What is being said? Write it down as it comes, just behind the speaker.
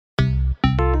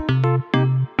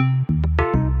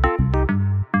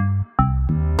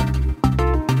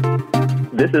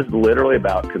This is literally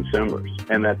about consumers,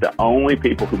 and that the only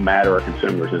people who matter are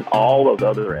consumers, and all those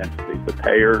other entities, the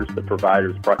payers, the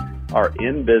providers, are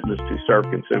in business to serve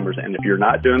consumers. And if you're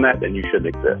not doing that, then you shouldn't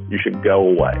exist. You should go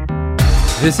away.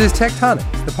 This is Tonics,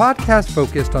 the podcast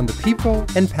focused on the people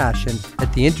and passion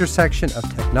at the intersection of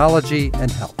technology and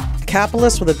health. A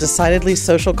capitalist with a decidedly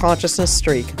social consciousness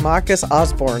streak, Marcus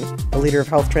Osborne, the leader of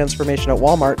health transformation at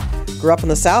Walmart, grew up in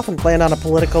the South and planned on a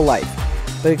political life.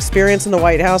 But experience in the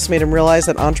White House made him realize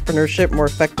that entrepreneurship more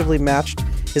effectively matched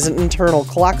his internal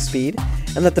clock speed,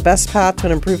 and that the best path to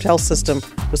an improved health system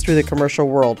was through the commercial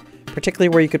world, particularly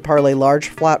where you could parlay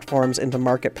large platforms into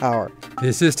market power.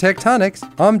 This is Tectonics.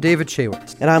 I'm David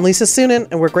Shaywitz. And I'm Lisa Sunan,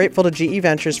 and we're grateful to GE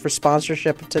Ventures for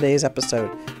sponsorship of today's episode.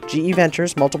 GE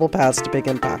Ventures, multiple paths to big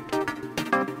impact.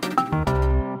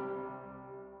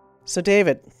 So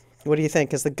David, what do you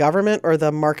think? Is the government or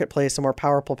the marketplace a more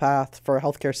powerful path for a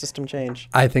healthcare system change?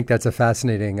 I think that's a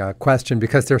fascinating question,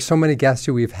 because there are so many guests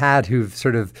who we've had who've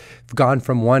sort of gone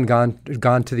from one,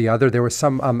 gone to the other. There was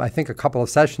some, I think a couple of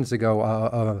sessions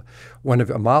ago, one of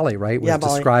Molly, right, was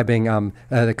describing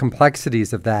the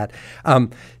complexities of that.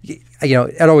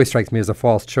 It always strikes me as a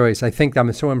false choice. I think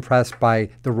I'm so impressed by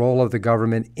the role of the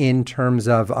government in terms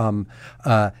of,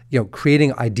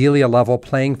 creating ideally a level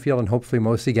playing field and hopefully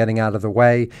mostly getting out of the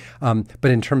way. But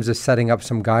in terms of setting up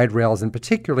some guide rails, and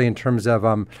particularly in terms of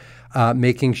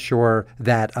making sure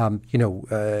that, some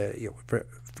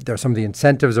of the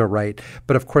incentives are right.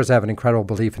 But of course, I have an incredible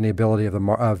belief in the ability of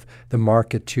the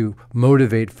market to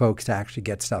motivate folks to actually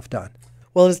get stuff done.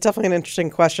 Well, it's definitely an interesting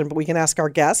question, but we can ask our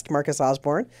guest, Marcus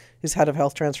Osborne, who's head of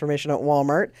health transformation at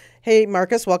Walmart. Hey,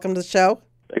 Marcus, welcome to the show.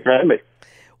 Thanks for having me.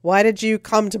 Why did you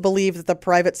come to believe that the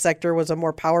private sector was a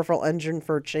more powerful engine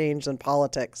for change than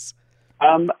politics?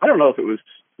 I don't know if it was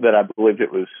that I believed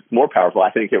it was more powerful.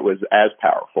 I think it was as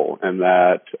powerful, and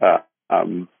that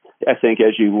I think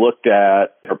as you looked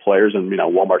at our players, and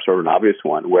Walmart's sort of an obvious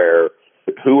one, where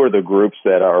who are the groups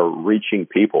that are reaching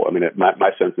people? I mean,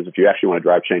 my sense is if you actually want to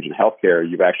drive change in healthcare,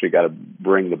 you've actually got to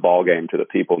bring the ball game to the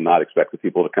people, not expect the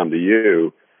people to come to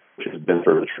you, which has been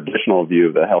sort of the traditional view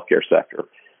of the healthcare sector.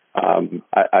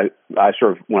 I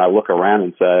sort of, when I look around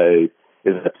and say,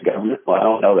 is it the government? Well, I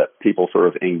don't know that people sort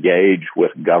of engage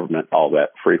with government all that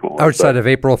frequently. Outside of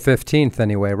April 15th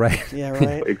anyway, right? Yeah,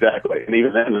 right. Exactly. And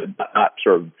even then,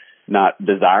 not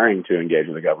desiring to engage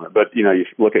with the government. But, you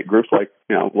look at groups like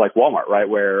Walmart, right,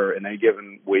 where in any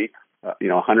given week,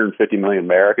 150 million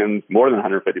Americans, more than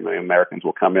 150 million Americans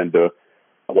will come into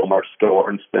a Walmart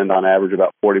store and spend on average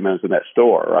about 40 minutes in that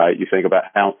store, right? You think about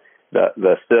how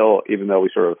the still, even though we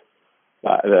sort of,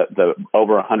 the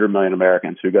over 100 million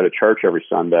Americans who go to church every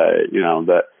Sunday,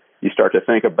 that you start to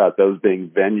think about those being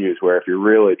venues where if you're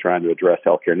really trying to address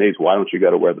healthcare needs, why don't you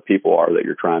go to where the people are that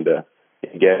you're trying to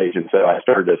engage? And so I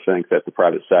started to think that the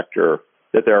private sector,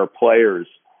 that there are players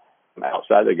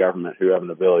outside the government who have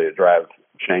an ability to drive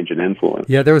change and influence.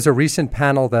 Yeah, there was a recent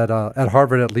panel that at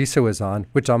Harvard that Lisa was on,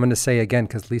 which I'm going to say again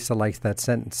because Lisa likes that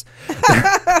sentence.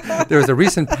 There was a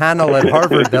recent panel at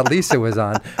Harvard that Lisa was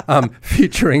on,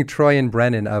 featuring Troy and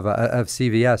Brennan of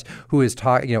CVS, who is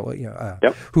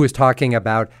who is talking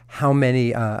about how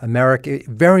many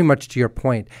very much to your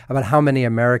point, about how many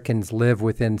Americans live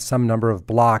within some number of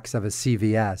blocks of a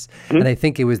CVS. Mm-hmm. And I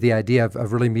think it was the idea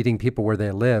of really meeting people where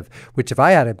they live, which if I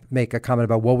had to make a comment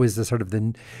about what was the sort of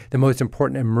the most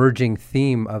important emerging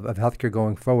theme of healthcare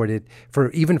going forward,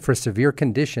 even for severe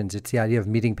conditions, it's the idea of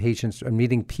meeting patients and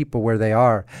meeting people where they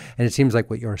are. And it seems like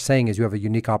what you're saying is you have a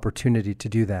unique opportunity to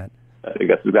do that. I think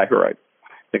that's exactly right.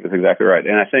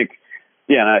 And I think,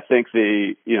 that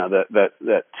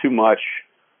too much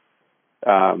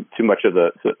of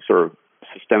the sort of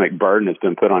systemic burden has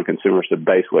been put on consumers to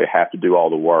basically have to do all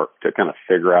the work to kind of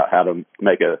figure out how to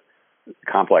make a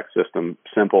complex system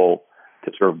simple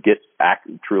to sort of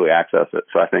truly access it.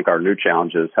 So I think our new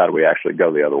challenge is how do we actually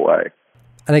go the other way?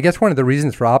 And I guess one of the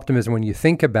reasons for optimism when you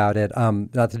think about it,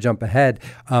 not to jump ahead,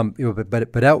 but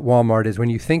at Walmart is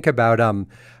when you think about,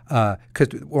 because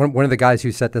one of the guys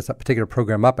who set this particular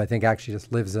program up, I think actually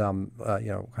just lives, kind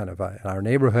of in our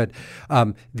neighborhood.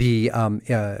 The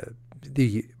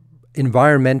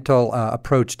environmental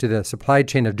approach to the supply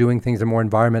chain of doing things in a more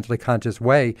environmentally conscious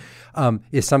way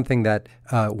is something that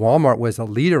Walmart was a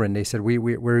leader in. They said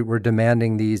we're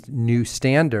demanding these new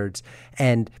standards,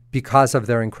 and because of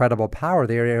their incredible power,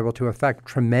 they are able to affect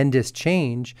tremendous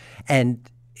change, and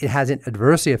it hasn't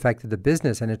adversely affected the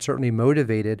business, and it certainly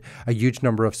motivated a huge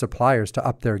number of suppliers to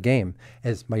up their game,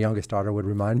 as my youngest daughter would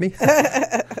remind me.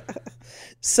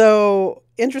 So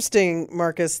interesting,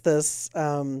 Marcus, this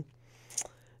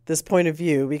point of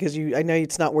view, because I know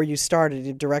it's not where you started.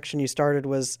 The direction you started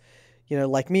was,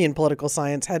 like me in political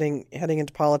science, heading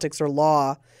into politics or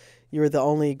law, you were the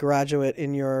only graduate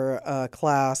in your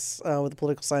class with a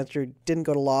political science who didn't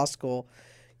go to law school.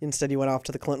 Instead, you went off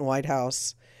to the Clinton White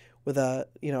House with a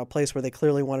place where they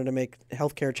clearly wanted to make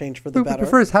healthcare change for the better.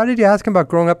 But first, how did you ask him about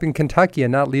growing up in Kentucky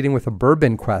and not leading with a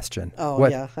bourbon question? Oh,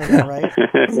 yeah, I know, right?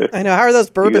 I know. How are those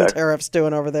bourbon tariffs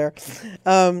doing over there?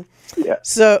 Yeah.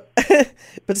 So,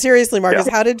 but seriously, Marcus,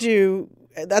 how did you?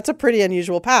 That's a pretty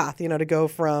unusual path, to go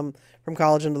from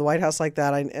college into the White House like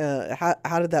that.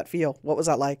 How did that feel? What was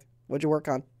that like? What'd you work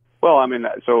on? Well, I mean,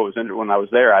 so it was when I was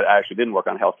there, I actually didn't work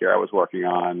on healthcare. I was working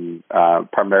on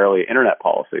primarily internet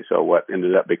policy. So what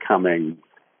ended up becoming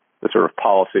the sort of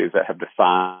policies that have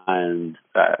defined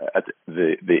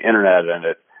the internet,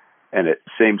 and it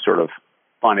seems sort of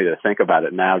funny to think about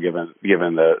it now, given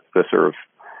the sort of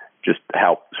just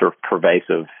how sort of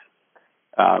pervasive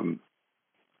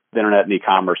the internet and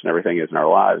e-commerce and everything is in our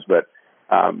lives. But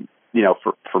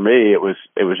for me, it was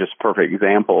just a perfect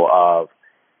example of,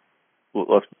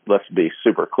 let's be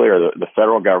super clear. The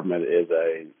federal government is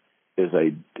a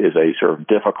sort of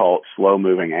difficult,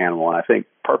 slow-moving animal, and I think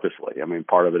purposely. I mean,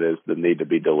 part of it is the need to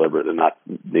be deliberate and not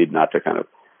to kind of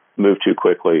move too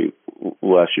quickly,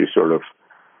 lest you sort of,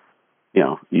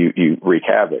 you wreak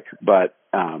havoc. But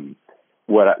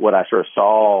what I sort of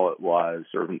saw was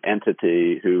sort of an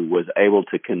entity who was able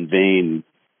to convene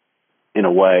in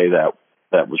a way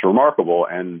that was remarkable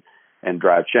and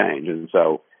drive change. And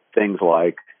so things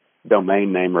like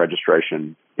domain name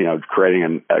registration,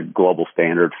 creating a global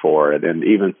standard for it, and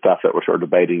even stuff that we're sort of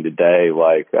debating today,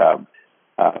 like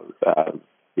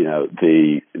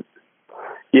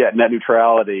net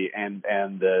neutrality and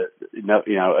the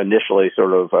initially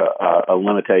sort of a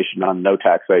limitation on no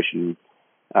taxation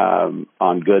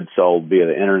on goods sold via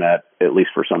the internet, at least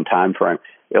for some time frame.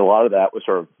 A lot of that was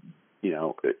sort of the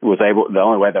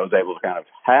only way that was able to kind of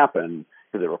happen,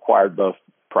 because it required both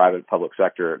private and public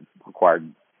sector. It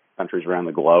required countries around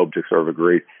the globe to sort of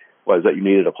agree, was that you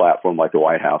needed a platform like the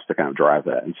White House to kind of drive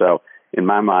that. And so in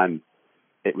my mind,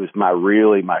 it was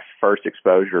my first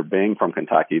exposure being from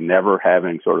Kentucky, never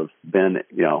having sort of been,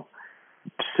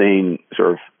 seen,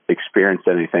 sort of experienced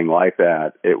anything like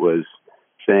that. It was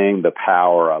seeing the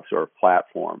power of sort of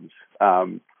platforms,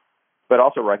 but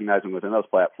also recognizing within those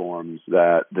platforms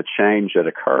that the change that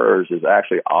occurs is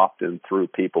actually often through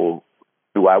people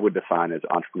who I would define as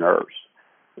entrepreneurs.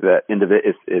 That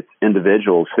it's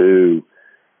individuals who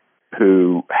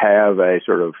have a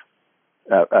sort of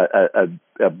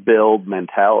a build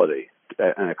mentality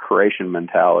and a creation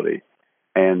mentality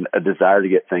and a desire to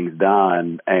get things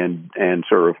done and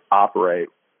sort of operate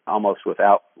almost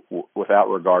without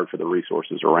regard for the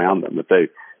resources around them. That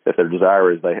their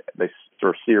desire is they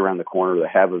sort of see around the corner, they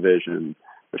have a vision,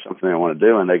 there's something they want to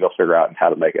do, and they go figure out how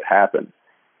to make it happen.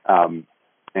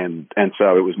 And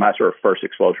so it was my sort of first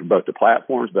exposure both to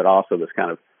platforms, but also this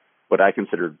kind of what I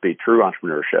consider to be true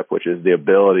entrepreneurship, which is the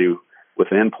ability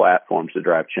within platforms to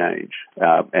drive change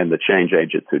and the change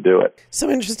agents who do it. So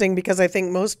interesting, because I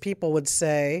think most people would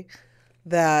say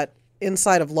that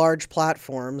inside of large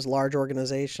platforms, large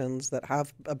organizations that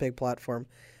have a big platform,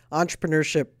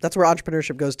 entrepreneurship, that's where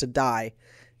entrepreneurship goes to die.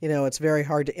 It's very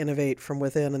hard to innovate from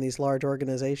within in these large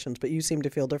organizations, but you seem to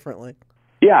feel differently.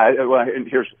 Yeah, well,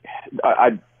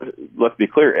 and let's be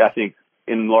clear. I think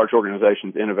in large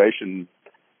organizations, innovation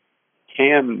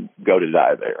can go to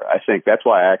die there. I think that's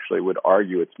why I actually would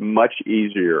argue it's much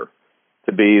easier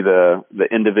to be the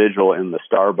individual in the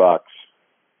Starbucks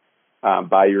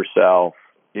by yourself,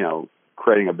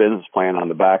 creating a business plan on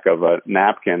the back of a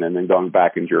napkin and then going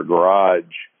back into your garage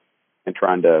and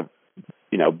trying to,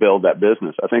 build that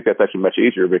business. I think that's actually much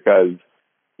easier, because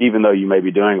even though you may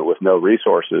be doing it with no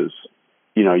resources,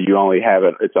 you only have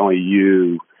it, it's only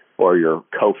you or your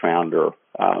co-founder.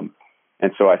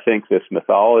 And so I think this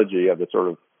mythology of the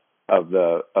sort of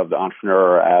the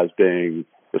entrepreneur as being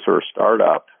the sort of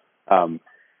startup,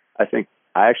 I think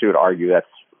I actually would argue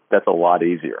that's a lot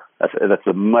easier. That's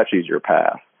a much easier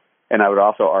path. And I would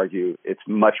also argue it's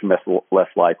much less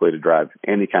likely to drive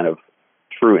any kind of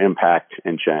true impact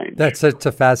and change. That's such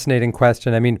a fascinating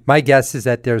question. I mean, my guess is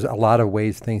that there's a lot of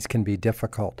ways things can be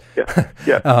difficult.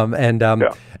 Yeah. And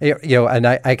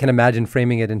I can imagine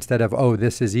framing it instead of, oh,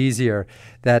 this is easier,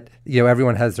 that,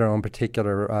 everyone has their own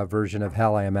particular version of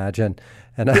hell, I imagine.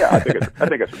 And I think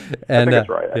it's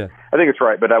right. Yeah. I think it's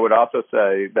right. But I would also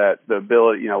say that the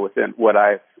ability, within what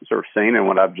I've sort of seen and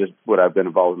what I've been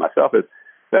involved with myself is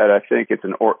that I think it's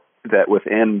that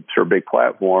within sort of big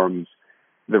platforms,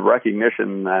 the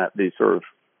recognition that these sort of,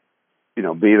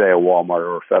 be they a Walmart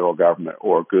or a federal government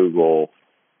or Google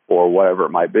or whatever it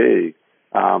might be,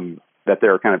 that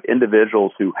there are kind of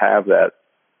individuals who have that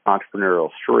entrepreneurial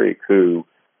streak who,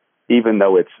 even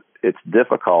though it's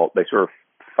difficult, they sort of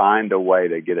find a way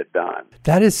to get it done.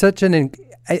 That is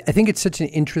I think it's such an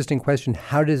interesting question.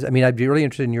 I'd be really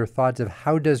interested in your thoughts of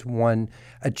how does one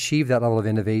achieve that level of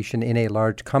innovation in a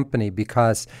large company?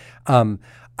 Because on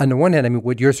the one hand,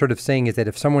 what you're sort of saying is that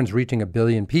if someone's reaching 1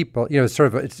 billion people,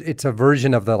 it's a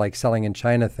version of the like selling in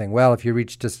China thing. Well, if you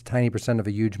reach just a tiny percent of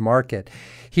a huge market,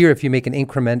 here, if you make an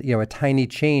increment, a tiny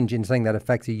change in something that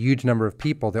affects a huge number of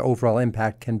people, the overall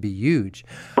impact can be huge.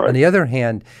 Right. On the other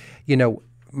hand,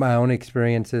 my own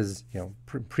experiences,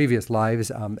 previous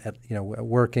lives,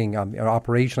 working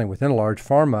operationally within a large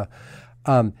pharma,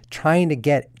 trying to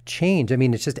get change.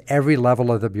 It's just every level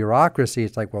of the bureaucracy.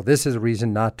 It's like, well, this is a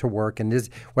reason not to work, and this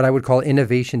what I would call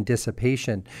innovation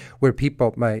dissipation, where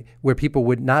people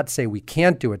would not say we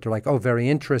can't do it. They're like, oh, very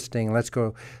interesting. Let's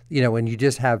go, and you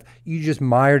just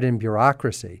mired in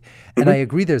bureaucracy. And I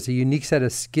agree, there's a unique set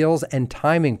of skills and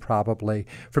timing probably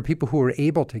for people who are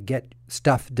able to get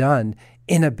stuff done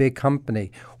in a big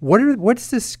company. What's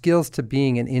the skills to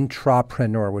being an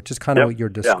intrapreneur, which is kind of what you're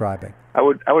describing? Yeah.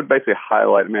 I would basically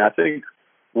highlight. I think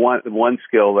one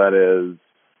skill that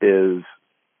is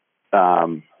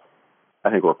I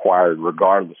think required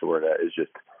regardless of where that is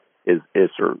just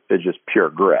pure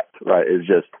grit, right? It's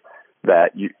just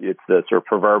that it's the sort of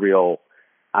proverbial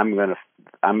I'm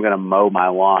gonna mow my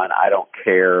lawn. I don't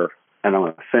care, and I'm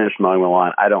gonna finish mowing my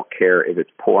lawn. I don't care if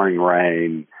it's pouring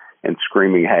rain and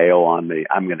screaming hail on me.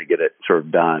 I'm going to get it sort of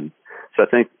done. So I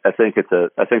think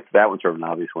that one's sort of an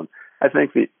obvious one. I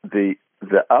think the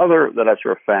other that I've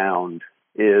sort of found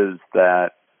is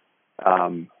that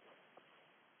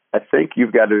I think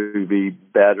you've got to be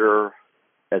better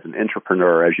as an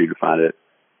entrepreneur, as you define it,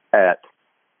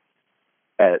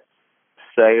 at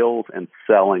sales and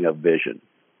selling a vision,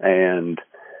 and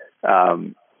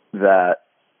that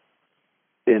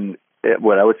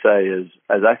what I would say is,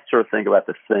 as I sort of think about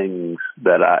the things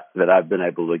that I've been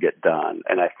able to get done,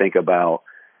 and I think about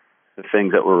the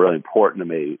things that were really important to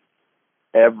me,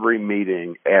 every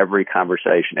meeting, every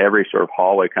conversation, every sort of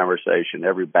hallway conversation,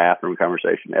 every bathroom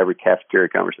conversation, every cafeteria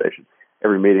conversation,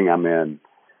 every meeting I'm in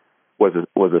was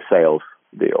a sales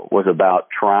deal, was about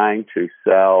trying to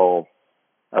sell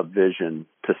a vision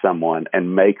to someone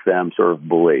and make them sort of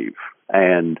believe,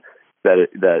 and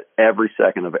that every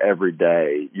second of every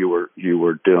day you were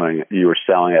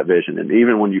selling that vision. And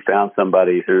even when you found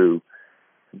somebody who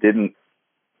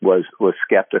was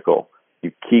skeptical,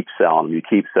 you keep selling them, you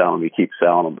keep selling them, you keep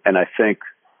selling them. And I think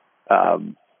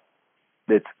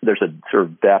there's a sort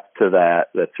of depth to that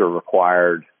that's sort of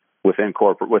required within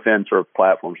sort of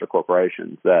platforms or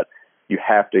corporations, that you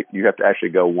have to actually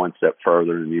go one step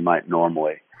further than you might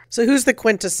normally. So who's the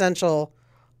quintessential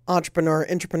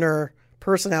intrapreneur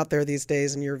person out there these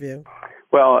days, in your view?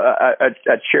 Well, I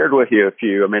shared with you a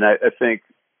few. I think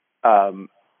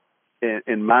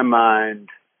in my mind,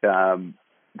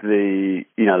 the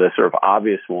sort of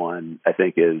obvious one, I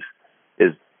think, is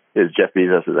Jeff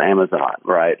Bezos' Amazon,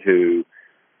 right? Who,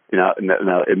 now,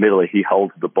 admittedly, he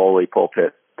holds the bully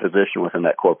pulpit position within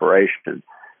that corporation,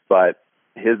 but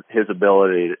his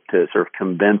ability to sort of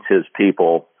convince his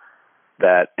people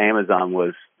that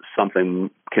Amazon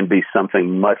can be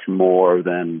something much more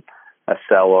than a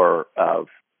seller of,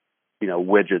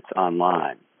 widgets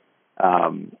online.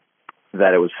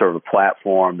 That it was sort of a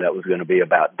platform that was going to be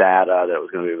about data, that was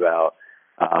going to be about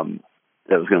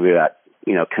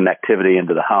connectivity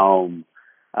into the home,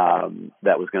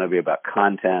 that was going to be about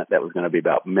content, that was going to be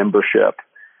about membership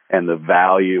and the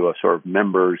value of sort of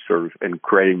members, sort of, and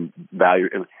creating value.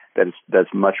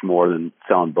 That's much more than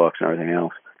selling books and everything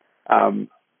else.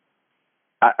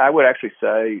 I would actually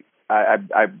say I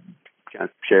kind of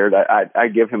shared. I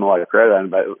give him a lot of credit,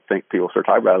 and I think people start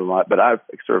talking about it a lot. But I've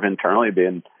sort of internally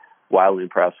been wildly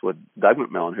impressed with Doug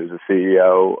McMillon, who's the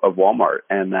CEO of Walmart,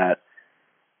 and that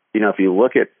if you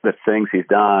look at the things he's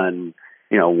done,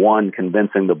 one,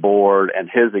 convincing the board and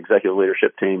his executive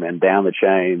leadership team, and down the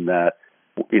chain, that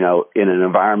in an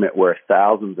environment where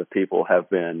thousands of people have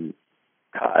been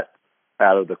cut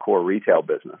out of the core retail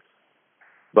business,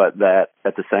 but that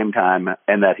at the same time,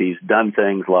 and that he's done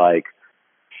things like,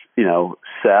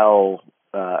 sell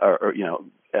or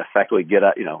effectively get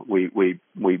out. We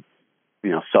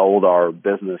sold our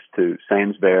business to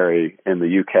Sainsbury in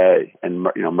the UK and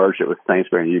merged it with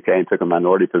Sainsbury in the UK and took a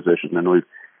minority position. And we've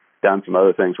done some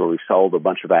other things where we've sold a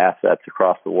bunch of assets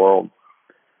across the world.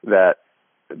 But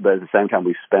at the same time,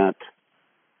 we spent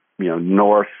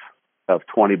north of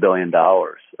 $20 billion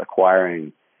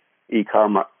acquiring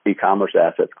e-commerce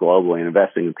assets globally and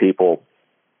investing in people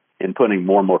in putting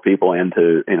more and more people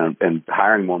into, and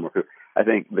hiring more and more people. I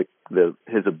think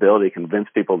his ability to convince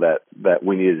people that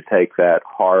we needed to take that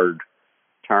hard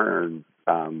turn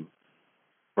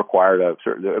required a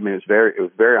certain. I mean, it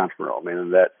was very entrepreneurial. I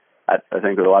mean, that I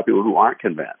think there's a lot of people who aren't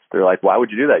convinced. They're like, why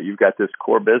would you do that? You've got this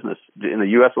core business in the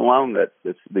U.S. alone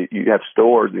you have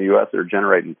stores in the U.S. that are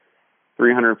generating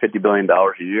 $350 billion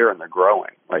a year, and they're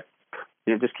growing. Like,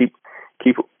 just keep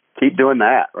doing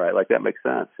that, right? Like, that makes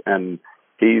sense. And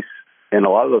a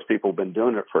lot of those people have been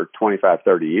doing it for 25,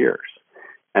 30 years.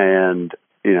 And,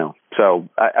 so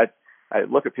I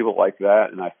look at people like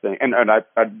that, and I think, and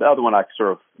the other one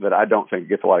that I don't think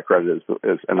gets a lot of credit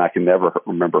is, and I can never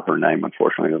remember her name,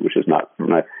 unfortunately, which is not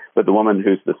nice, but the woman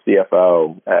who's the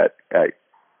CFO at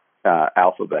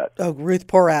Alphabet. Oh, Ruth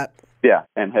Porat. Yeah,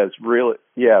 and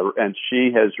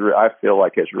she has, I feel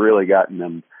like, has really gotten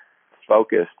them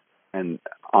focused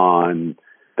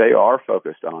they are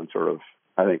focused on sort of,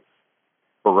 I think,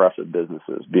 progressive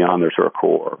businesses beyond their sort of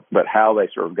core, but how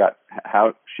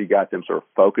she got them sort of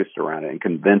focused around it and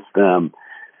convinced them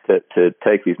to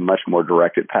take these much more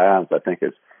directed paths, I think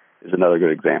is another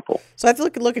good example. So I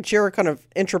look at your kind of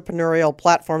entrepreneurial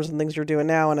platforms and things you're doing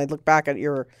now, and I look back at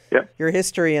your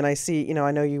history, and I see,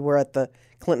 I know you were at the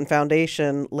Clinton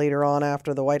Foundation later on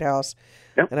after the White House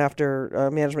and after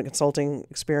management consulting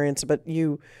experience, but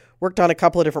you worked on a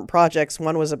couple of different projects.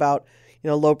 One was about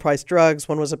low-priced drugs.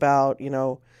 One was about,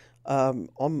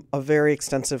 a very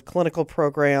extensive clinical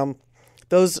program.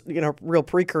 Those, real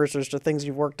precursors to things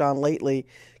you've worked on lately.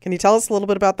 Can you tell us a little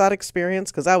bit about that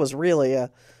experience? Because that was really a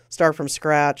start from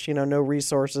scratch, no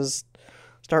resources,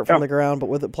 start from the ground, but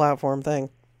with a platform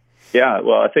thing. Yeah,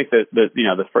 well, I think that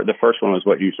the first one was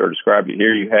what you sort of described.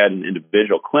 Here you had an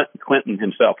individual, Clinton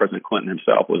himself, President Clinton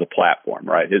himself, was a platform,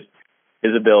 right? His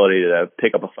ability to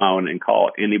pick up a phone and call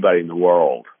anybody in the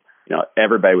world.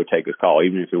 Everybody would take his call,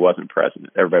 even if he wasn't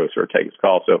president. Everybody would sort of take his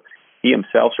call. So he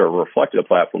himself sort of reflected a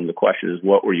platform. The question is,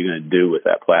 what were you going to do with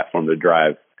that platform to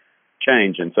drive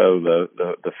change? And so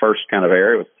the first kind of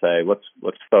area was to say,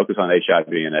 let's focus on HIV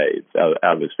and AIDS out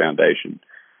of this foundation.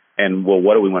 And, well,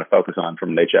 what do we want to focus on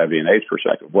from an HIV and AIDS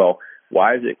perspective? Well,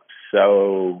 why is it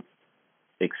so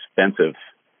expensive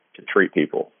to treat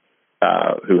people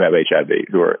who have HIV,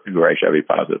 who are HIV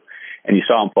positive? And you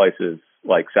saw in places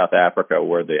like South Africa,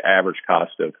 where the average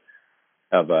cost of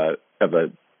the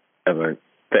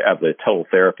total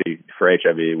therapy for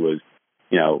HIV was,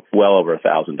 well over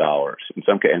 $1,000.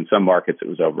 In some markets, it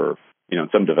was over, in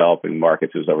some developing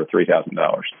markets, it was over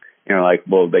 $3,000.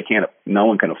 No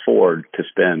one can afford to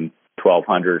spend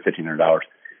 $1,200, $1,500.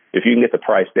 If you can get the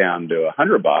price down to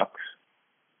 $100,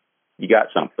 you got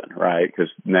something, right?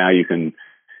 Because now you can,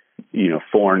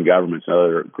 foreign governments and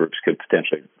other groups could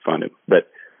potentially fund it.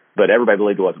 But everybody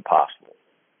believed it wasn't possible.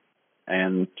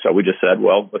 And so we just said,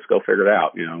 well, let's go figure it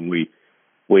out. We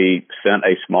sent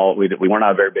we weren't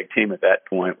a very big team at that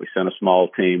point. We sent a small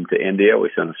team to India. We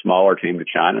sent a smaller team to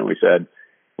China. And we said,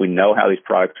 we know how these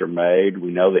products are made.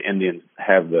 We know the Indians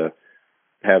have the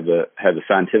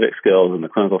scientific skills and the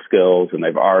clinical skills, and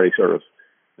they've already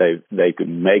they could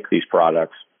make these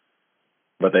products,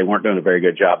 but they weren't doing a very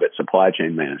good job at supply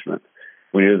chain management.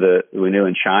 We knew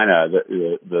in China that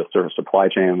the sort of supply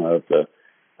chain of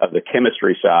the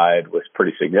chemistry side was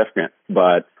pretty significant,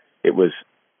 but it was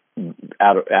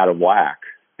out of whack.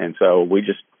 And so we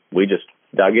just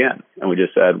dug in, and we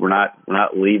just said, we're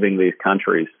not leaving these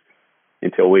countries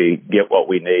until we get what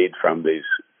we need from these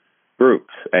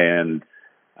groups. And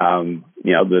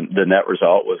the net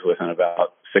result was within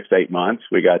about 6 to 8 months,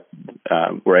 we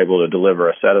were able to deliver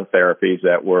a set of therapies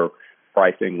that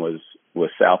pricing was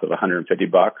south of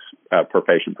 $150 per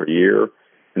patient per year,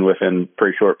 and within a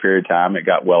pretty short period of time, it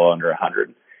got well under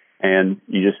 100. And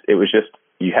you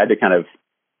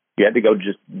had to go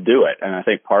just do it. And I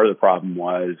think part of the problem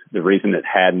was the reason it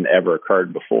hadn't ever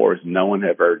occurred before is no one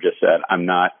had ever just said, I'm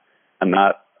not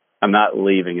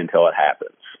leaving until it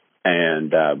happens.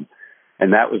 And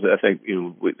that was, I think,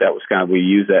 that was we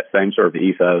used that same sort of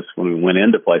ethos when we went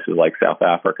into places like South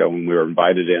Africa, when we were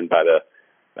invited in by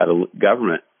the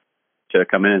government to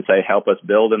come in and say, help us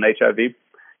build an HIV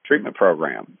treatment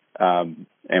program, and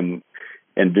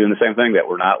doing the same thing, that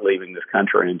we're not leaving this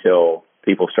country until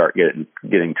people start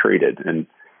getting treated. And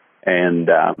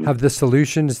have the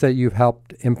solutions that you've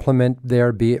helped implement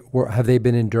there have they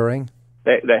been enduring?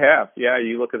 They have, yeah.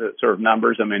 You look at the sort of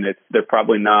numbers. I mean, they're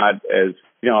probably not as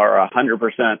are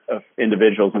 100% of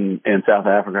individuals in South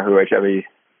Africa who are HIV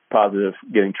positive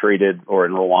getting treated, or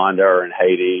in Rwanda or in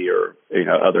Haiti or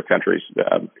other countries.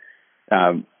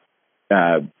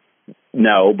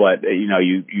 No, but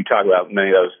you talk about many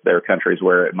of those. There are countries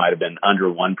where it might have been under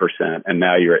 1%, and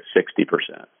now you're at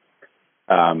 60%.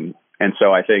 And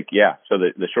so I think, so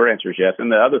the short answer is yes.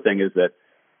 And the other thing is that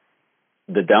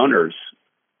the donors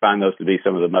find those to be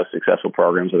some of the most successful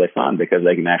programs that they fund because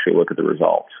they can actually look at the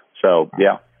results. So,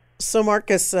 yeah. So,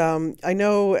 Marcus, I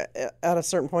know at a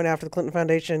certain point after the Clinton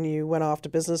Foundation, you went off to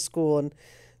business school and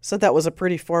said that was a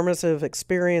pretty formative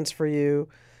experience for you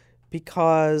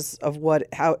because of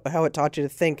how it taught you to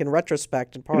think in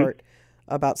retrospect, in part,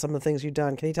 about some of the things you've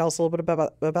done. Can you tell us a little bit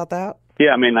about that?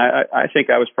 Yeah, I mean, I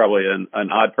think I was probably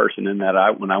an odd person in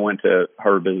that when I went to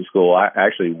Harvard Business School, I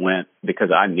actually went because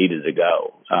I needed to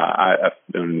go. I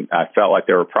felt like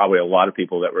there were probably a lot of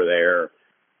people that were there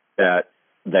that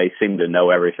they seemed to know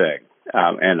everything,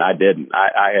 and I didn't.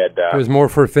 I had. It was more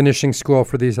for finishing school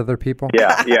for these other people.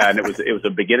 Yeah, and it was a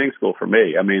beginning school for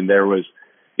me. I mean, there was,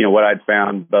 what I'd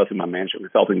found both in my management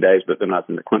consulting days, but then I was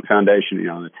in the Clinton Foundation.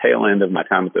 On the tail end of my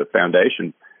time at the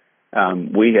foundation,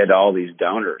 we had all these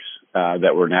donors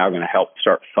that were now going to help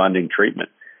start funding treatment.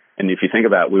 And if you think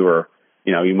about it, we were,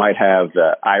 you might have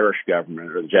the Irish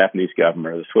government or the Japanese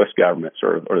government or the Swiss government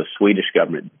or the Swedish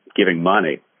government giving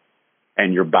money.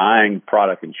 And you're buying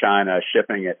product in China,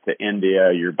 shipping it to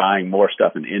India. You're buying more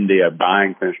stuff in India,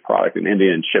 buying finished product in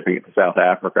India and shipping it to South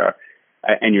Africa.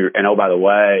 And oh, by the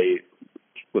way,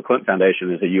 the Clinton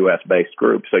Foundation is a U.S.-based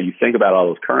group. So you think about all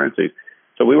those currencies.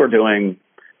 So we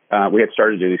had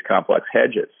started to do these complex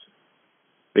hedges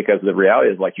because the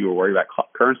reality is, like, you were worried about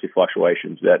currency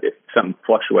fluctuations, that if something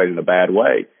fluctuated in a bad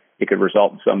way, it could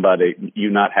result in you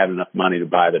not having enough money to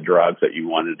buy the drugs that you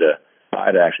wanted to buy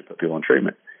to actually put people in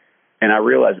treatment. And I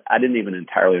realized I didn't even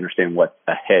entirely understand what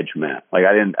a hedge meant. Like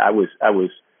I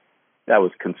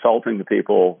was consulting to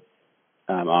people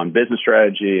on business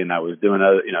strategy, and I was doing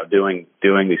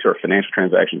doing these sort of financial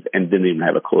transactions, and didn't even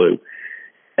have a clue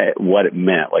at what it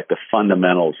meant, like the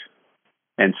fundamentals.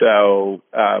 And so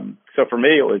for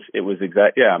me, it was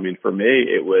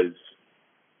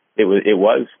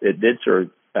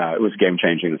game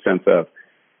changing in the sense of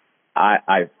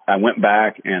I went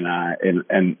back and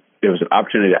there was an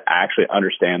opportunity to actually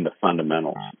understand the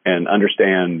fundamentals and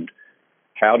understand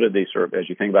how did these sort of, as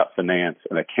you think about finance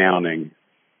and accounting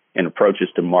and approaches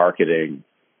to marketing,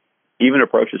 even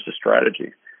approaches to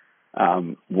strategy,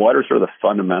 what are sort of the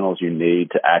fundamentals you need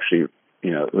to actually,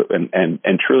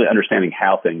 and truly understanding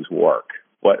how things work.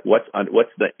 What's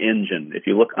the engine? If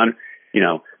you look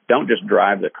don't just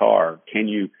drive the car. Can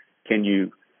you,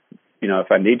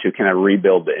 if I need to, can I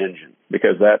rebuild the engine?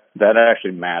 Because that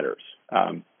actually matters.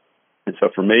 And so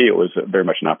for me, it was very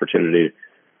much an opportunity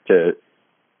to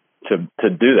do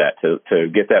that, to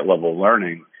get that level of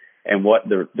learning. And what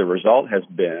the result has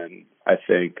been, I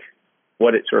think,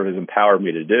 what it sort of has empowered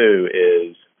me to do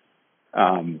is,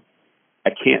 I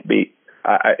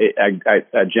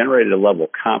generated a level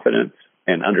of confidence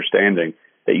and understanding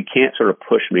that you can't sort of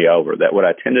push me over. That what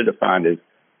I tended to find is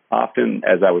often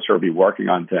as I would sort of be working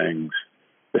on things,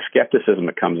 the skepticism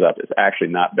that comes up is actually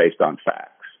not based on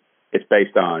facts. It's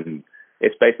based on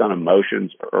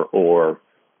emotions or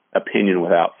opinion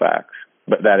without facts.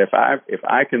 But that if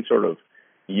I can sort of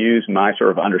use my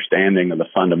sort of understanding of the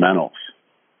fundamentals,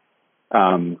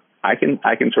 I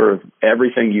can sort of,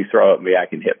 everything you throw at me, I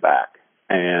can hit back,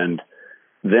 and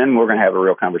then we're going to have a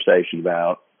real conversation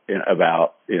about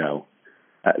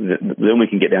then we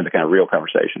can get down to kind of real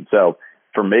conversation. So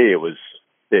for me, it was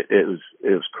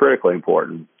critically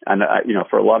important. And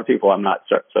for a lot of people, I'm not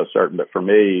so certain, but for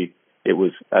me, it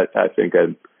was, I think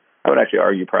I would actually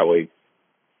argue probably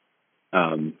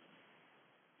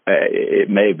it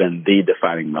may have been the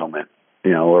defining moment,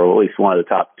 or at least one of the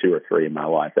top 2 or 3 in my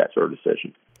life, that sort of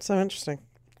decision. So interesting.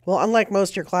 Well, unlike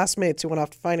most of your classmates who went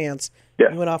off to finance, you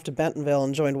went off to Bentonville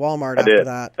and joined Walmart after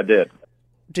that. I did.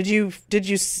 Did you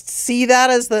see that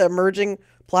as the emerging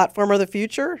platform of the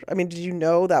future? I mean, did you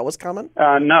know that was coming?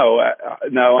 No,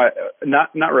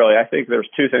 not really. I think there's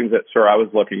 2 things that I was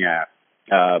looking at,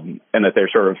 and that they're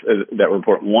sort of that were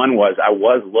important. One was I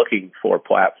was looking for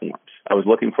platforms. I was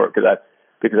looking for it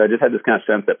because I just had this kind of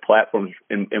sense that platforms,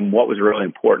 and what was really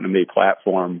important to me,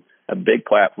 a big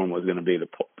platform was going to be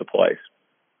the place.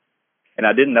 And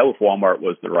I didn't know if Walmart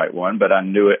was the right one, but I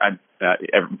knew it.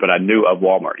 But I knew of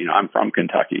Walmart. I'm from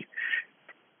Kentucky,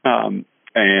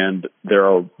 and there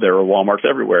are Walmarts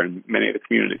everywhere in many of the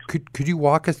communities. Could you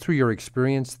walk us through your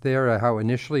experience there? How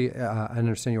initially, I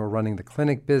understand you were running the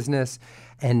clinic business,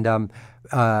 and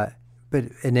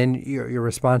then your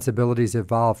responsibilities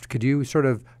evolved. Could you sort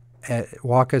of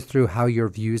walk us through how your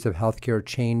views of healthcare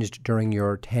changed during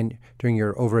your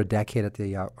over a decade at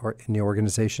in the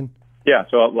organization? Yeah,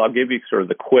 so I'll give you sort of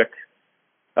the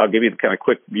kind of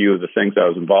quick view of the things I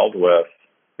was involved with,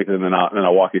 because then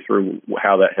I'll walk you through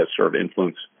how that has sort of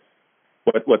influenced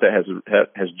what that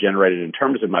has generated in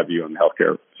terms of my view on the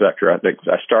healthcare sector. I think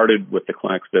I started with the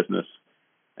clinics business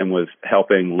and was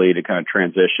helping lead a kind of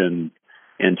transition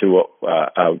into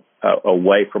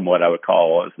away from what I would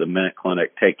call as the minute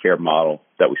clinic take care model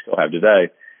that we still have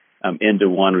today, into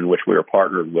one in which we were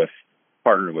partnered with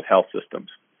health systems.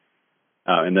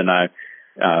 And then I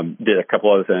did a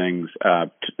couple other things.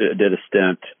 Did a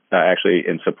stint actually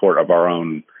in support of our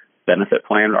own benefit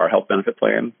plan, our health benefit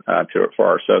plan for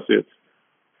our associates,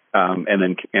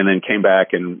 and then came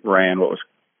back and ran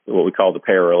what we call the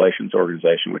payer relations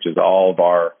organization, which is all of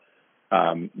our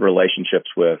relationships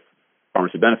with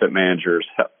pharmacy benefit managers,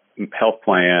 health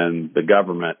plan, the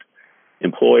government,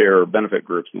 employer benefit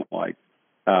groups, and the like.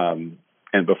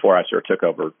 And before I sort of took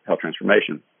over Health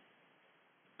Transformation,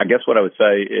 I guess what I would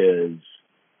say is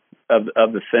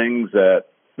of the things that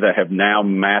have now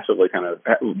massively kind of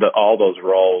all those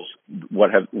roles,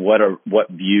 what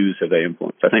views have they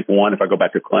influenced? I think one, if I go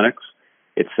back to clinics,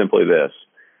 it's simply this,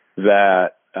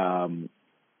 that the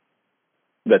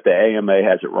AMA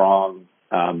has it wrong,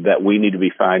 that we need to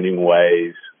be finding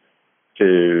ways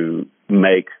to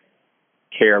make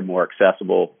care more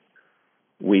accessible.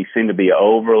 We seem to be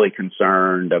overly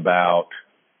concerned about,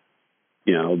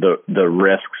 the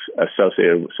risks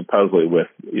associated supposedly with,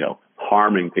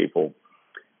 harming people.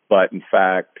 But in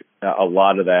fact, a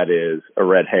lot of that is a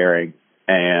red herring,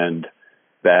 and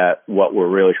that what we're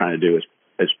really trying to do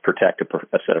is protect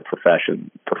a set of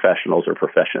professionals or a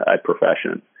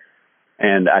profession.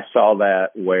 And I saw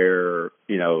that where,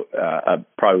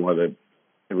 probably one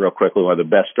of the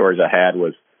best stories I had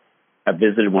was I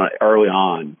visited one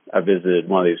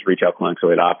of these retail clinics we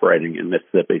had operating in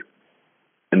Mississippi.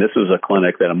 And this was a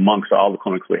clinic that amongst all the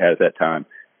clinics we had at that time,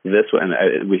 we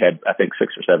had, I think,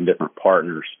 6 or 7 different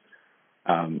partners.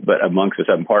 But amongst the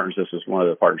 7 partners, this was one of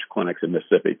the partners clinics in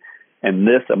Mississippi. And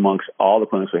this, amongst all the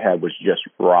clinics we had, was just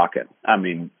rocking. I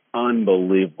mean,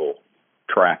 unbelievable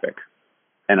traffic.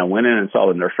 And I went in and saw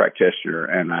the nurse practitioner,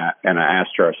 and I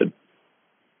asked her, I said,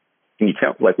 "Can you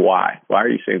tell, why? Why are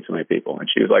you seeing so many people?" And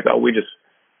she was like, "Oh, we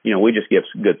just give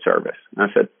good service." And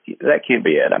I said, "That can't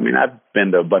be it. I mean, I've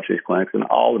been to a bunch of these clinics, and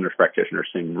all the nurse practitioners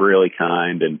seem really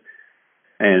kind."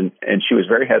 And she was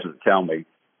very hesitant to tell me.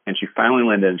 And she finally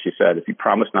leaned in and she said, "If you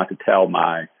promise not to tell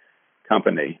my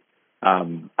company,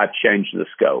 I've changed the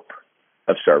scope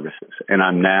of services, and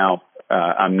I'm now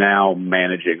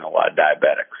managing a lot of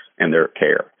diabetics and their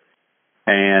care.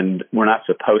 And we're not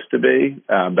supposed to be,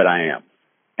 but I am."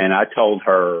 And I told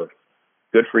her,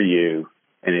 "Good for you.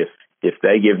 And if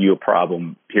they give you a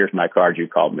problem, here's my card. You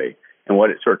called me." And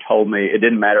what it sort of told me, it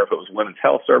didn't matter if it was women's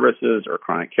health services or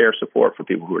chronic care support for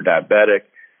people who are diabetic.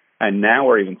 And now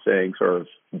we're even seeing sort of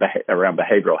around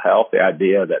behavioral health, the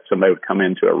idea that somebody would come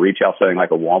into a retail setting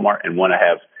like a Walmart and want to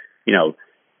have,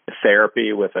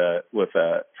 therapy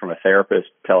from a therapist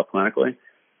teleclinically.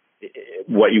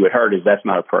 What you had heard is that's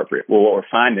not appropriate. Well, what we're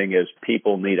finding is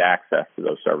people need access to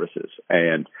those services.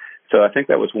 And so I think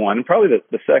that was one. And probably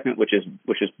the second, which is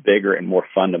bigger and more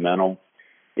fundamental,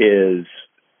 is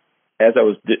as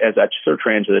I sort of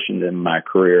transitioned in my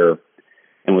career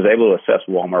and was able to assess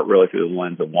Walmart really through the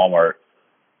lens of Walmart,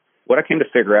 what I came to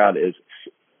figure out is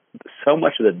so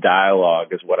much of the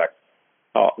dialogue is what I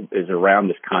thought is around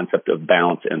this concept of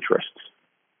balanced interests.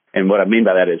 And what I mean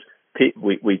by that is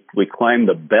we claim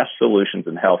the best solutions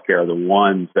in healthcare are the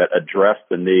ones that address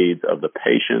the needs of the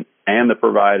patient and the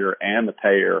provider and the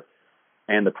payer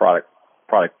and the product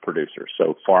producers,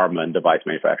 so pharma and device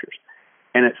manufacturers.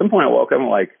 And at some point I woke up and I'm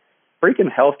like,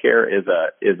 freaking healthcare is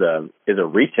a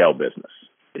retail business.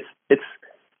 It's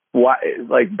why,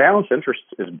 balanced interests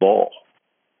is bull.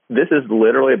 This is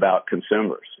literally about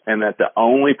consumers, and that the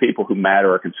only people who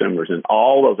matter are consumers, and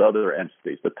all those other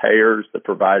entities, the payers, the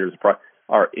providers,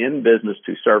 are in business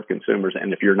to serve consumers.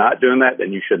 And if you're not doing that,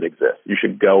 then you shouldn't exist. You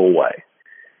should go away.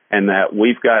 And that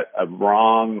we've got a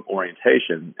wrong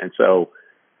orientation. And so,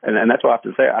 and that's what I have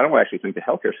to say. I don't actually think the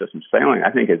healthcare system's failing.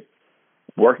 I think it's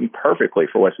working perfectly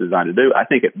for what it's designed to do. I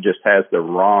think it just has the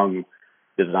wrong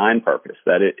design purpose.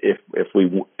 That if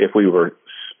we were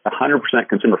 100%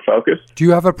 consumer focused. Do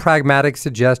you have a pragmatic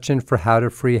suggestion for how to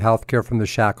free healthcare from the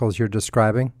shackles you're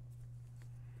describing?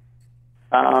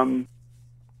 I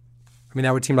mean,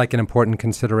 that would seem like an important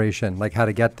consideration, like how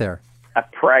to get there. A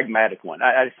pragmatic one.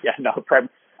 A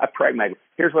pragmatic.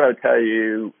 Here's what I would tell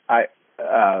you. I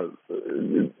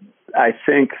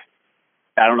think,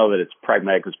 I don't know that it's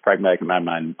pragmatic, because pragmatic in my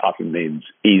mind often means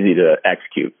easy to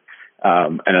execute.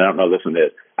 And I don't know this one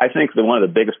is. I think that one of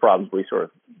the biggest problems we sort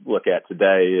of look at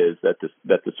today is that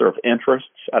the sort of interests,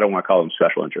 I don't want to call them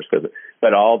special interests,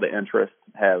 but all the interests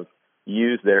have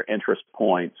used their interest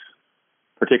points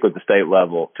particularly at the state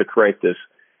level, to create this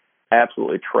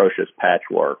absolutely atrocious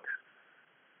patchwork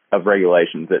of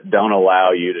regulations that don't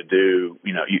allow you to do,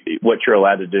 what you're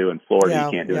allowed to do in Florida,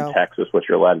 you can't do in Texas. What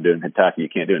you're allowed to do in Kentucky, you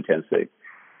can't do in Tennessee.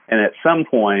 And at some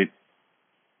point,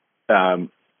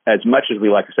 as much as we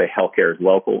like to say healthcare is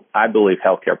local, I believe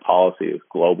healthcare policy is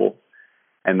global,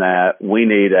 and that we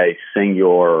need a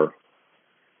singular.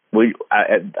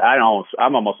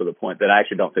 I'm almost to the point that I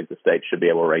actually don't think the state should be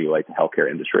able to regulate the healthcare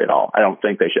industry at all. I don't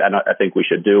think they should. I think we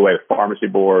should do away with pharmacy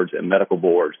boards and medical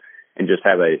boards and just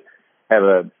have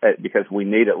because we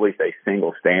need at least a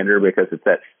single standard, because it's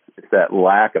that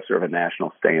lack of sort of a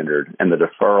national standard and the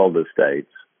deferral to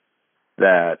states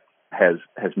that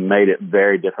has made it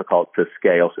very difficult to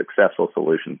scale successful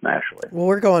solutions nationally. Well,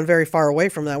 we're going very far away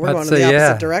from that. We're going in the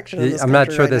opposite direction. In this I'm not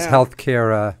sure right this now.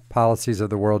 healthcare policies of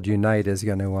the world unite is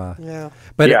going to.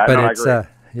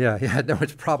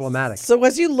 It's problematic. So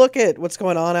as you look at what's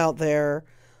going on out there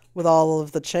with all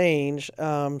of the change,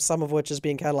 some of which is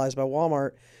being catalyzed by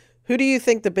Walmart, who do you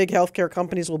think the big healthcare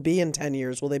companies will be in 10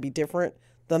 years? Will they be different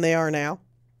than they are now?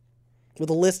 Will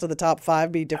the list of the top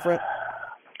 5 be different?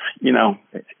 You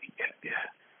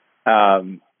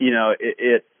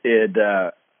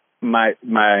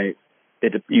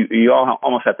all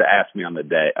almost have to ask me on the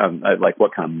day, like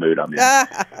what kind of mood I'm in.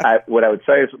 What I would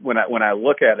say is when I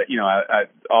look at it,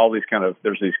 all these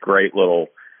there's these great little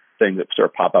things that sort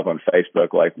of pop up on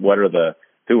Facebook, like who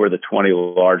are the 20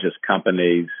 largest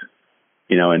companies,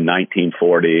 in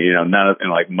 1940,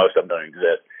 most of them don't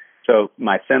exist. So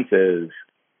my sense is,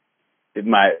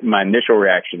 my initial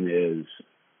reaction is,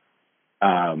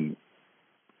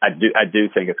 I do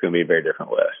think it's going to be a very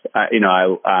different list. I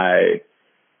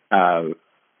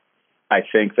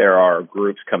think there are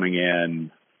groups coming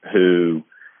in who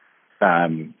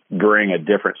bring a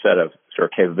different set of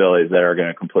sort of capabilities that are going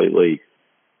to completely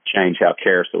change how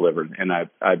care is delivered. And I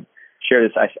share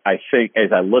this. I think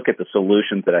as I look at the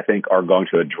solutions that I think are going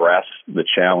to address the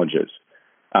challenges,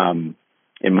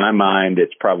 in my mind,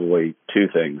 it's probably 2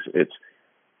 things. It's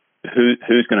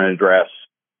who's going to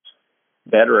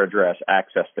better address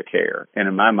access to care. And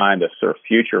in my mind, the sort of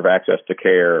future of access to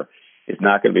care is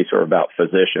not going to be sort of about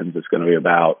physicians. It's going to be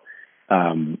about,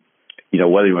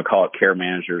 whether you want to call it care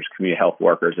managers, community health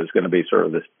workers. It's going to be sort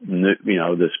of this new,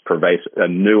 this pervasive, a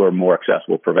newer, more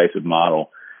accessible, pervasive model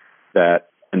that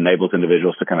enables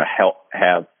individuals to kind of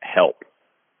have help.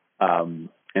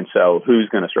 And so who's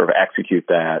going to sort of execute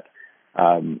that?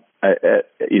 So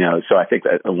I think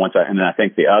that I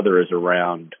think the other is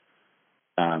around,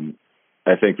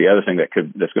 I think the other thing that's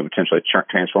going to potentially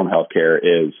transform healthcare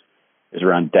is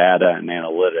around data and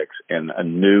analytics, and a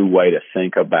new way to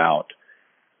think about,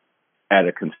 at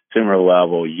a consumer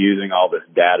level, using all this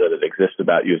data that exists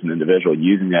about you as an individual,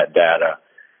 using that data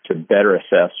to better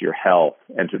assess your health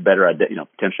and to better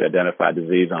potentially identify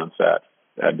disease onset,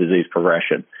 disease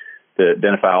progression, to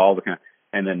identify all the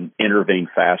and then intervene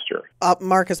faster.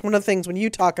 Marcus, one of the things when you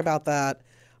talk about that,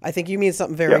 I think you mean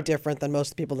something very different than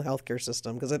most people in the healthcare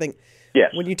system, because I think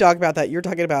when you talk about that, you're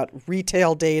talking about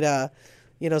retail data,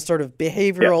 sort of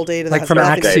behavioral data. That like from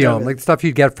Axiom, like stuff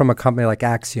you'd get from a company like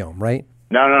Axiom, right?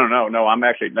 No. I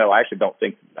actually don't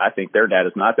think, I think their data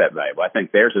is not that valuable. I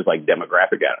think theirs is like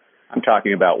demographic data. I'm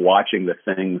talking about watching the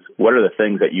things. What are the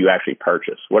things that you actually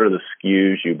purchase? What are the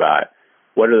SKUs you buy?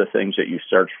 What are the things that you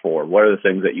search for? What are the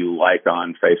things that you like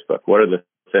on Facebook? What are the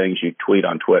things you tweet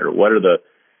on Twitter? What are the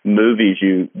movies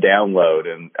you download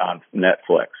on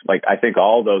Netflix? Like, I think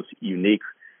all those unique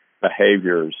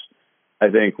behaviors, I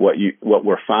think what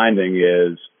we're finding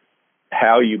is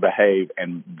how you behave,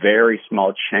 and very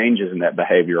small changes in that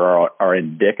behavior are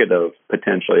indicative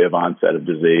potentially of onset of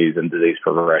disease and disease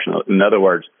progression. In other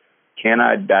words, could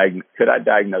I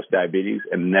diagnose diabetes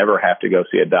and never have to go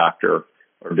see a doctor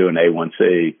or do an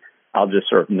A1C? I'll just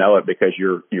sort of know it because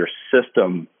your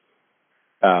system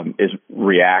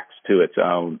reacts to its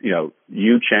own.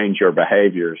 You change your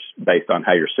behaviors based on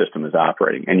how your system is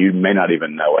operating, and you may not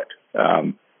even know it.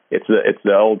 It's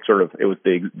the old sort of, it was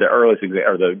the earliest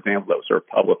example, or the example that was sort of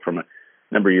public from a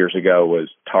number of years ago was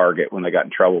Target, when they got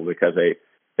in trouble because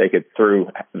they could through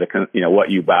what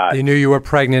you buy. They knew you were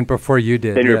pregnant before you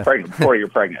did. They knew you were pregnant before you're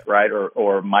pregnant, right?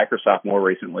 Or Microsoft more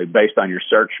recently, based on your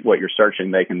search, what you're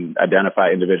searching, they can identify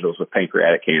individuals with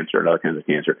pancreatic cancer and other kinds of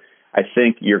cancer. I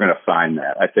think you're going to find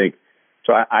that. I think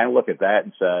so. I look at that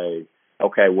and say,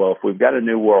 okay, well, if we've got a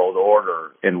new world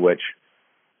order in which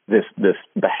this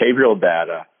behavioral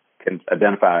data can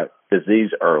identify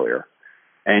disease earlier,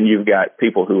 and you've got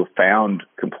people who have found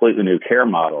completely new care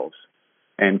models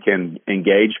and can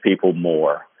engage people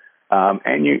more, and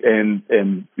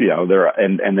then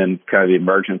kind of the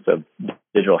emergence of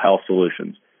digital health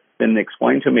solutions, then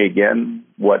explain to me again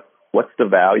what's the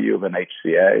value of an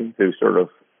HCA who sort of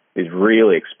is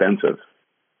really expensive,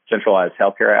 centralized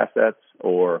healthcare assets,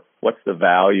 or what's the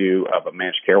value of a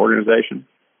managed care organization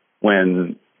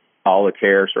when all the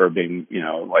care sort of being,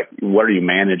 like, what are you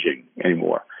managing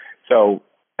anymore? So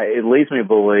it leads me to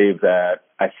believe that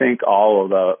I think all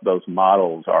of those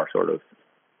models are sort of,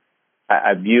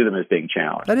 I view them as being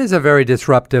challenged. That is a very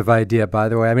disruptive idea, by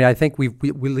the way. I mean, I think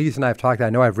Lisa and I have talked, I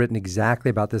know I've written exactly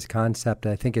about this concept.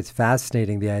 I think it's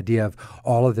fascinating, the idea of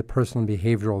all of the personal and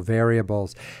behavioral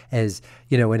variables as,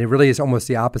 and it really is almost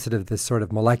the opposite of this sort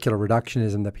of molecular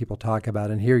reductionism that people talk about.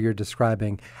 And here you're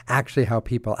describing actually how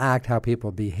people act, how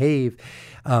people behave,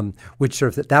 which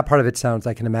sort of, that part of it sounds,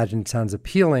 I can imagine it sounds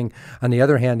appealing. On the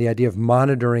other hand, the idea of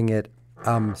monitoring it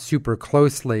super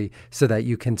closely so that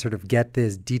you can sort of get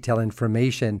this detailed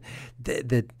information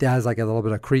that has like a little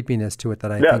bit of creepiness to it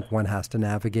that I think one has to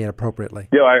navigate appropriately.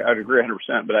 Yeah, I'd agree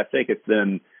 100%, but I think it's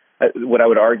then, what I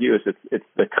would argue is it's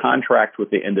the contract with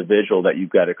the individual that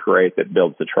you've got to create that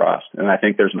builds the trust. And I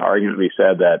think there's an argument to be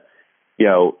said that,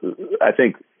 I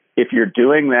think if you're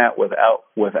doing that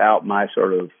without my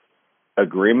sort of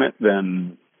agreement,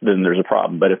 then there's a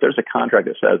problem. But if there's a contract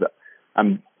that says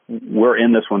we're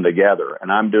in this one together,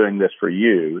 and I'm doing this for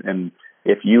you, and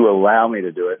if you allow me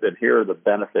to do it, then here are the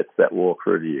benefits that will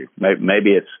accrue to you.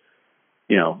 Maybe it's,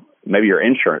 maybe your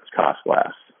insurance costs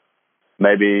less.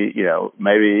 Maybe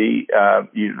maybe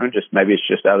it's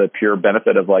just out of the pure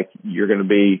benefit of, like, you're going to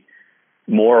be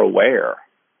more aware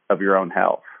of your own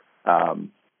health,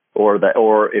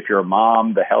 or if you're a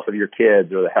mom, the health of your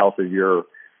kids, or the health of your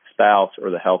spouse, or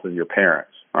the health of your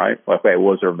parents. Right? Okay,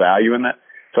 was there value in that?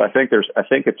 So I think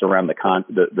it's around that kind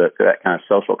of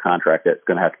social contract that's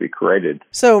going to have to be created.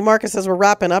 So Marcus, as we're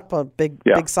wrapping up a big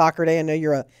soccer day, I know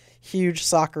you're a huge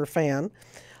soccer fan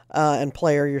and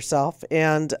player yourself,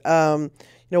 and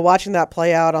watching that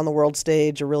play out on the world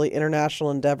stage, a really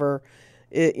international endeavor,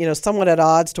 somewhat at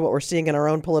odds to what we're seeing in our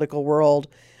own political world.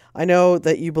 I know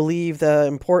that you believe the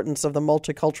importance of the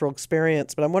multicultural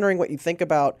experience, but I'm wondering what you think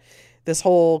about this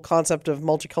whole concept of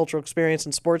multicultural experience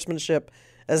and sportsmanship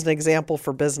as an example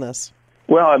for business.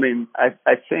 Well, I mean, I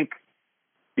think,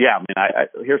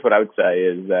 here's what I would say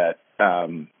is that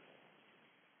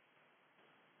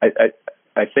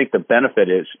I think the benefit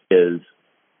is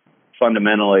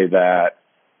fundamentally that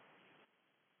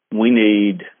we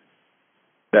need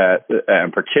that,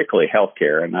 and particularly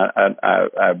healthcare, and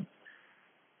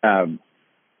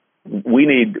we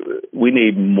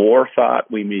need more thought.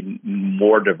 We need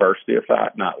more diversity of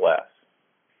thought, not less.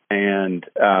 And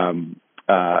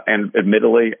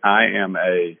admittedly, I am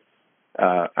a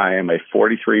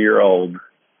 43-year-old,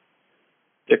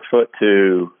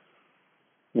 6'2",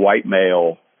 white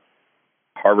male,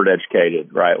 Harvard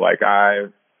educated, right? Like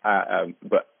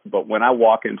but when I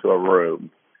walk into a room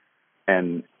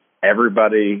and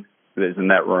everybody that is in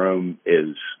that room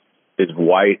is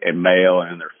white and male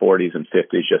and in their 40s and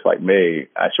 50s, just like me,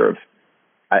 I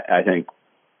think,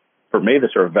 for me, the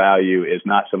sort of value is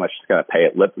not so much to kind of pay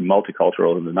it lip.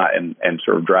 Multiculturalism is not, and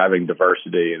sort of driving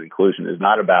diversity and inclusion is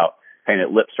not about paying it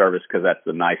lip service because that's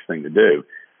the nice thing to do.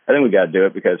 I think we got to do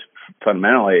it because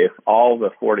fundamentally, if all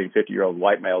the 40 and 50-year-old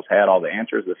white males had all the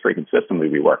answers, the freaking system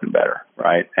would be working better,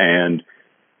 right? And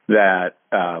that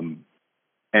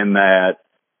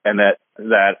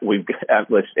we've got,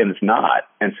 and it's not.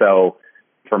 And so,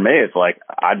 for me, it's like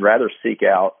I'd rather seek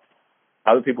out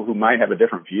other people who might have a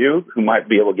different view, who might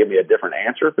be able to give me a different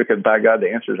answer, because by God, the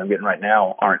answers I'm getting right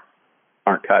now aren't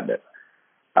cutting it.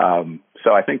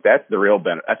 So I think that's the real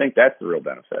benefit. I think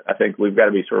we've got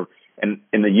to be sort of, and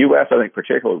in the U.S., I think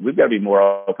particularly, we've got to be more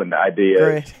open to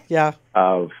ideas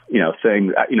of,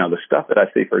 saying, the stuff that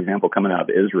I see, for example, coming out of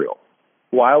Israel,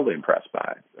 wildly impressed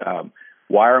by it.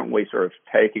 Why aren't we sort of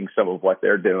taking some of what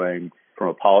they're doing from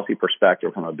a policy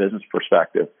perspective, from a business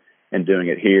perspective, and doing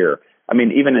it here? I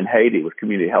mean, even in Haiti with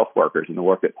community health workers and the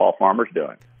work that Paul Farmer's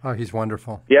doing. Oh, he's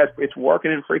wonderful. Yeah, it's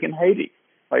working in freaking Haiti.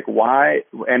 Like, why?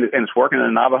 And it's working in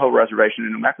the Navajo reservation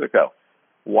in New Mexico.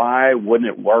 Why wouldn't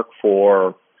it work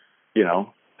for,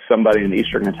 somebody in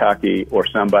eastern Kentucky or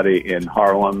somebody in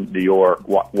Harlem, New York?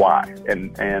 Why?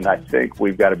 And I think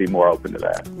we've got to be more open to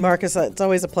that. Marcus, it's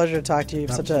always a pleasure to talk to you.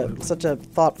 Absolutely. Such a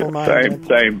thoughtful mind.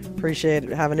 Same. Appreciate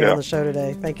having you on the show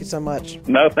today. Thank you so much.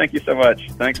 No, thank you so much.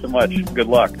 Thanks so much. Good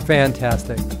luck.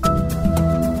 Fantastic.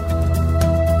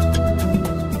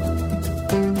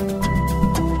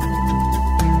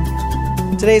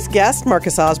 Today's guest,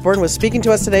 Marcus Osborne, was speaking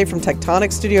to us today from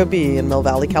Tonics Studio B in Mill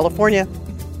Valley, California.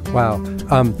 Wow.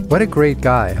 What a great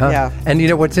guy, huh? Yeah.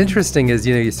 And what's interesting is,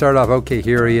 you start off, okay,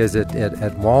 here he is at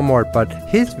Walmart, but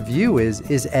his view is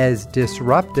as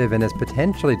disruptive and as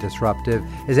potentially disruptive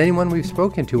as anyone we've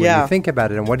spoken to when you think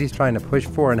about it and what he's trying to push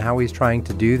for and how he's trying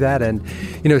to do that. And,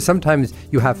 sometimes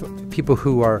you have people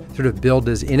who are sort of billed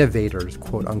as innovators,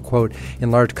 quote unquote,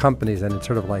 in large companies, and it's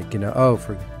sort of like, oh,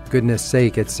 for goodness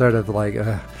sake, it's sort of like,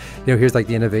 here's like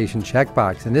the innovation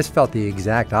checkbox. And this felt the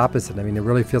exact opposite. I mean, it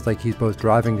really feels like he's both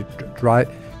driven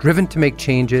to make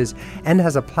changes and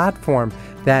has a platform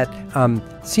that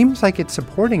seems like it's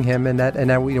supporting him and that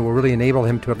will really enable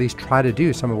him to at least try to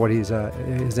do some of what his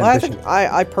ambition.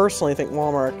 I personally think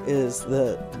Walmart is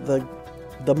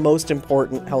the most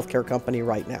important healthcare company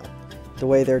right now. The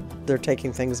way they're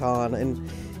taking things on,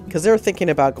 and because they're thinking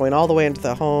about going all the way into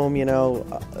the home,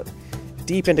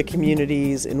 deep into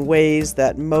communities in ways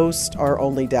that most are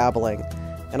only dabbling.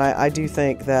 And I do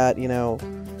think that,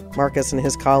 Marcus and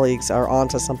his colleagues are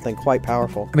onto something quite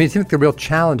powerful. I mean, I think the real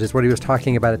challenge is what he was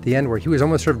talking about at the end, where he was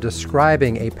almost sort of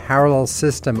describing a parallel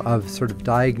system of sort of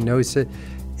diagnosis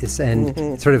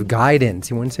and sort of guidance.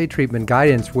 He wouldn't say treatment,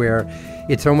 guidance, where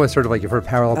it's almost sort of like you've heard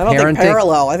parallel parenting. I don't think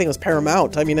parallel. I think it was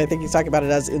paramount. I mean, I think he's talking about it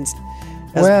as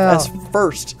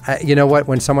first. You know what?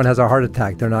 When someone has a heart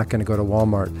attack, they're not going to go to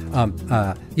Walmart.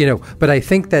 But I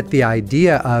think that the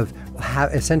idea of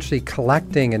essentially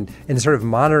collecting and sort of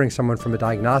monitoring someone from a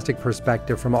diagnostic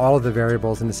perspective from all of the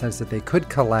variables in the sense that they could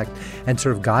collect and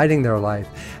sort of guiding their life.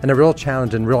 And a real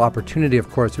challenge and real opportunity,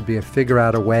 of course, would be to figure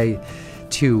out a way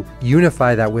to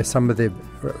unify that with some of the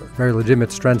very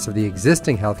legitimate strengths of the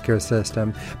existing healthcare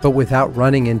system, but without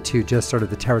running into just sort of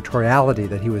the territoriality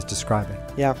that he was describing.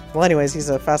 Yeah. Well, anyways, he's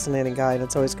a fascinating guy, and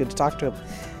it's always good to talk to him.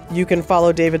 You can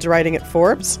follow David's writing at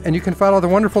Forbes. And you can follow the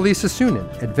wonderful Lisa Sunin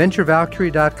at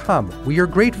VentureValkyrie.com. We are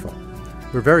grateful.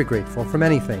 We're very grateful for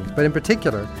many things, but in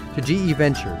particular to GE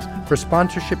Ventures for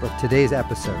sponsorship of today's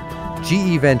episode.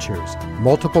 GE Ventures,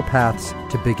 multiple paths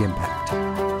to big impact.